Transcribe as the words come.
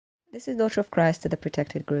This is Daughter of Christ to the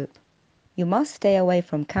Protected Group. You must stay away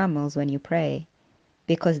from camels when you pray,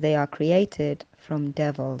 because they are created from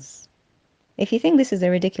devils. If you think this is a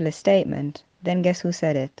ridiculous statement, then guess who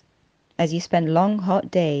said it? As you spend long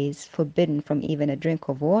hot days forbidden from even a drink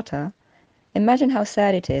of water, imagine how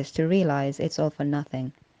sad it is to realize it's all for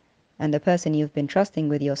nothing, and the person you've been trusting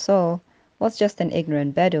with your soul was just an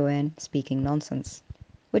ignorant Bedouin speaking nonsense.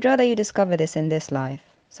 We'd rather you discover this in this life,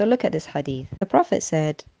 so look at this hadith. The Prophet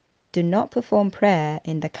said, "Do not perform prayer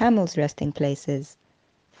in the camels' resting places,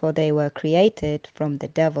 for they were created from the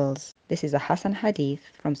devils." This is a Hasan hadith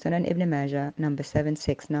from Sunan Ibn Majah, number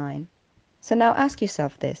 769. So now ask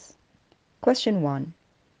yourself this. Question 1.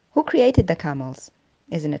 Who created the camels?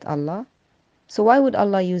 Isn't it Allah? So why would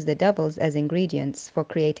Allah use the devils as ingredients for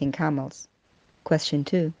creating camels? Question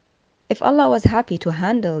 2. If Allah was happy to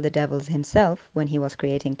handle the devils himself when he was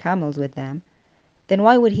creating camels with them, then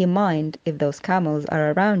why would he mind if those camels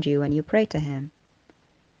are around you when you pray to him?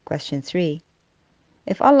 Question 3.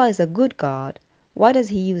 If Allah is a good God, why does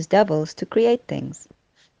he use devils to create things?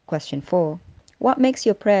 Question 4. What makes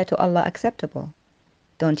your prayer to Allah acceptable?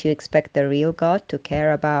 Don't you expect the real God to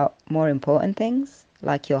care about more important things,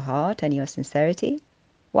 like your heart and your sincerity?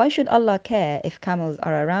 Why should Allah care if camels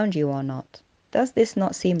are around you or not? Does this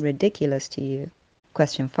not seem ridiculous to you?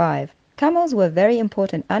 Question 5. Camels were very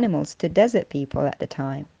important animals to desert people at the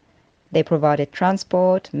time. They provided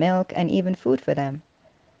transport, milk, and even food for them.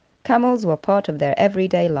 Camels were part of their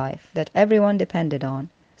everyday life that everyone depended on.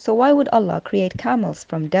 So why would Allah create camels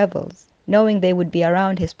from devils, knowing they would be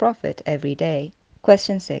around His Prophet every day?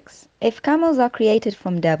 Question 6. If camels are created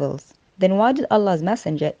from devils, then why did Allah's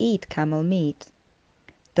Messenger eat camel meat?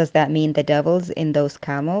 Does that mean the devils in those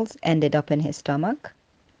camels ended up in his stomach?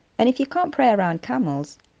 And if you can't pray around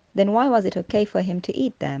camels, then why was it okay for him to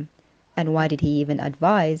eat them? And why did he even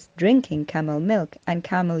advise drinking camel milk and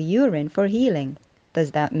camel urine for healing?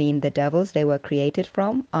 Does that mean the devils they were created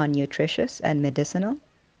from are nutritious and medicinal?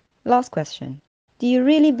 Last question. Do you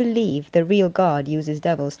really believe the real God uses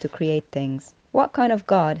devils to create things? What kind of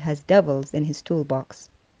God has devils in his toolbox?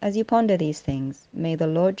 As you ponder these things, may the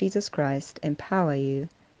Lord Jesus Christ empower you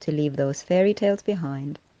to leave those fairy tales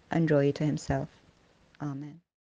behind and draw you to himself. Amen.